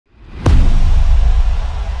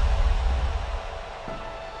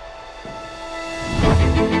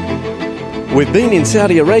We've been in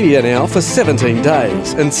Saudi Arabia now for 17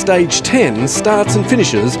 days, and stage 10 starts and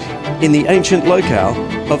finishes in the ancient locale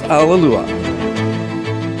of Al Alua.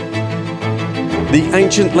 The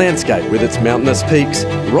ancient landscape with its mountainous peaks,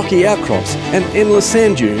 rocky outcrops and endless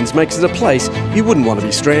sand dunes makes it a place you wouldn't want to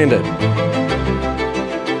be stranded.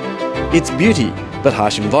 Its beauty but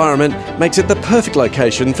harsh environment makes it the perfect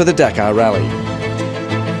location for the Dakar Rally.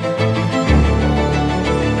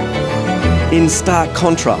 In stark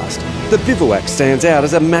contrast, the Bivouac stands out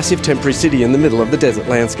as a massive temporary city in the middle of the desert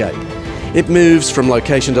landscape. It moves from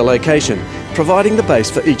location to location, providing the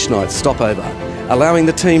base for each night's stopover, allowing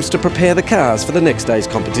the teams to prepare the cars for the next day's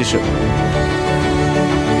competition.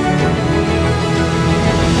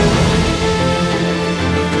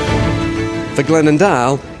 For Glenn and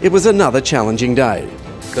Dale, it was another challenging day.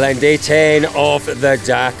 Glenn, day 10 of the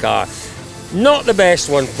Dakar. Not the best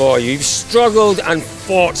one for you. You've struggled and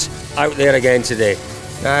fought out there again today.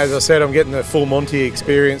 As I said, I'm getting the full Monty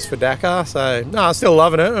experience for Dakar, so no, I'm still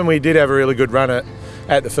loving it. And we did have a really good run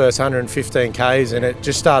at the first 115 Ks, and it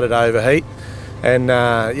just started to overheat. And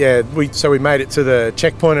yeah, so we made it to the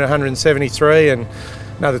checkpoint at 173, and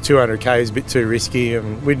another 200 K is a bit too risky,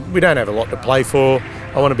 and we don't have a lot to play for.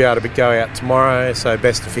 I want to be able to go out tomorrow, so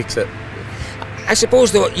best to fix it. I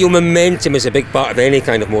suppose though your momentum is a big part of any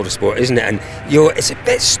kind of motorsport, isn't it? And it's a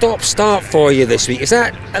bit stop-start for you this week. Is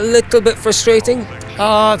that a little bit frustrating?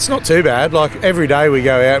 It's not too bad. Like every day we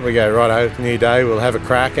go out and we go, right, new day, we'll have a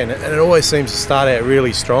crack, and it always seems to start out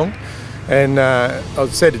really strong. And I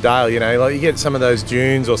said to Dale, you know, like you get some of those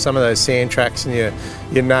dunes or some of those sand tracks and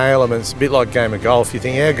you nail them, and it's a bit like a game of golf. You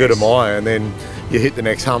think, how good am I? And then you hit the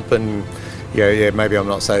next hump and yeah, maybe I'm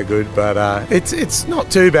not so good, but it's not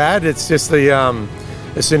too bad. It's just the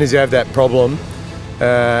as soon as you have that problem,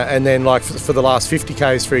 and then like for the last 50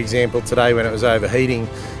 Ks, for example, today when it was overheating,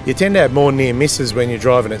 you tend to have more near misses when you're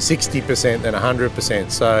driving at 60% than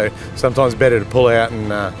 100%. So sometimes better to pull out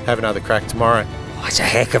and have another crack tomorrow. That's a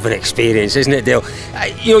heck of an experience, isn't it, Dale?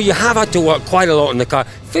 You have had to work quite a lot in the car.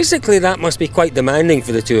 Physically, that must be quite demanding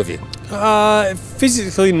for the two of you.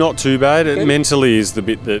 Physically, not too bad. Okay. Mentally is the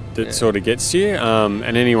bit that sort of gets you.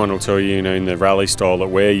 And anyone will tell you, in the rally style that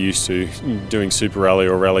we're used to, doing Super Rally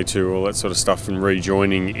or Rally 2, all that sort of stuff, and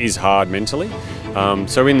rejoining is hard mentally.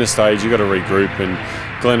 So in the stage, you've got to regroup, and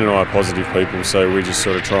Glenn and I are positive people, so we just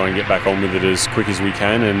sort of try and get back on with it as quick as we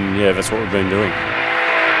can, and yeah, that's what we've been doing.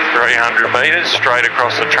 300 metres straight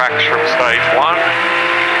across the tracks from stage 1.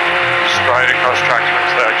 Straight across tracks from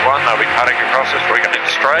stage 1. They'll be cutting across us. We're going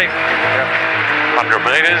straight. Yep. 100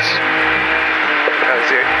 metres. That's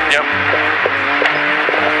it. Yep.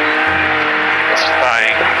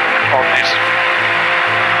 Staying on this.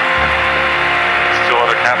 Still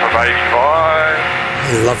at a cap of 85.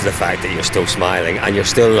 I love the fact that you're still smiling and you're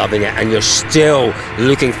still loving it and you're still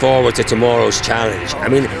looking forward to tomorrow's challenge. I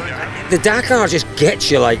mean, the Dakar just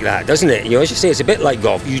gets you like that, doesn't it? As you say, it's a bit like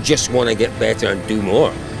golf. You just want to get better and do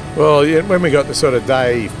more. Well, yeah, when we got to sort of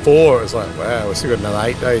day 4, it was like, wow, we've still got another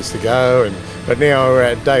 8 days to go. But now we're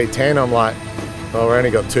at day 10, I'm like, well, we've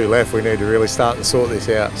only got 2 left. We need to really start to sort this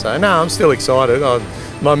out. So, no, I'm still excited.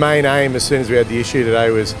 My main aim as soon as we had the issue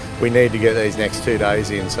today was we need to get these next 2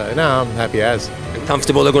 days in. So, no, I'm happy as.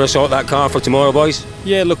 Comfortable they're going to sort that car for tomorrow, boys?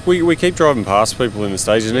 Yeah, look, we keep driving past people in the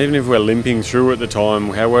stages, and even if we're limping through at the time,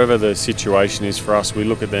 however the situation is for us, we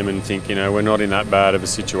look at them and think, we're not in that bad of a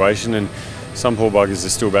situation, and some poor buggers are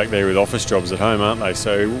still back there with office jobs at home, aren't they?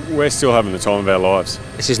 So we're still having the time of our lives.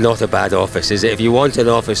 This is not a bad office, is it? If you want an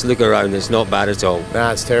office, look around, it's not bad at all.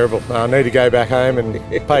 No, it's terrible. I need to go back home and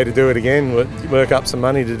pay to do it again, work up some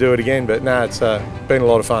money to do it again, but no, it's been a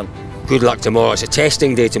lot of fun. Good luck tomorrow. It's a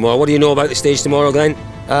testing day tomorrow. What do you know about the stage tomorrow, Glenn?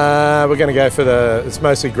 We're going to go for it's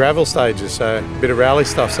mostly gravel stages, so a bit of rally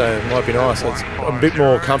stuff, so it might be nice. I'm a bit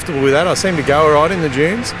more comfortable with that. I seem to go all right in the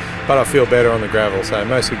dunes, but I feel better on the gravel, so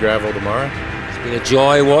mostly gravel tomorrow. It's been a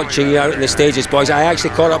joy watching you out in the stages, boys. I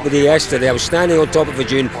actually caught up with you yesterday. I was standing on top of a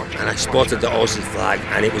dune and I spotted the Aussie flag,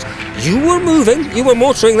 and it was, you were moving, you were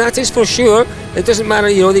motoring, that is for sure. It doesn't matter,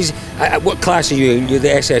 these, what class are you in? You're the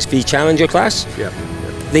SSV Challenger class? Yeah.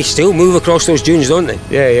 They still move across those dunes, don't they?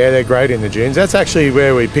 Yeah, they're great in the dunes. That's actually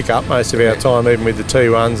where we pick up most of our time, even with the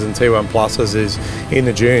T1s and T1 Pluses, is in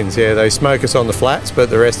the dunes. Yeah, they smoke us on the flats, but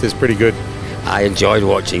the rest is pretty good. I enjoyed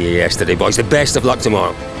watching you yesterday, boys. The best of luck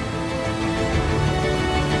tomorrow.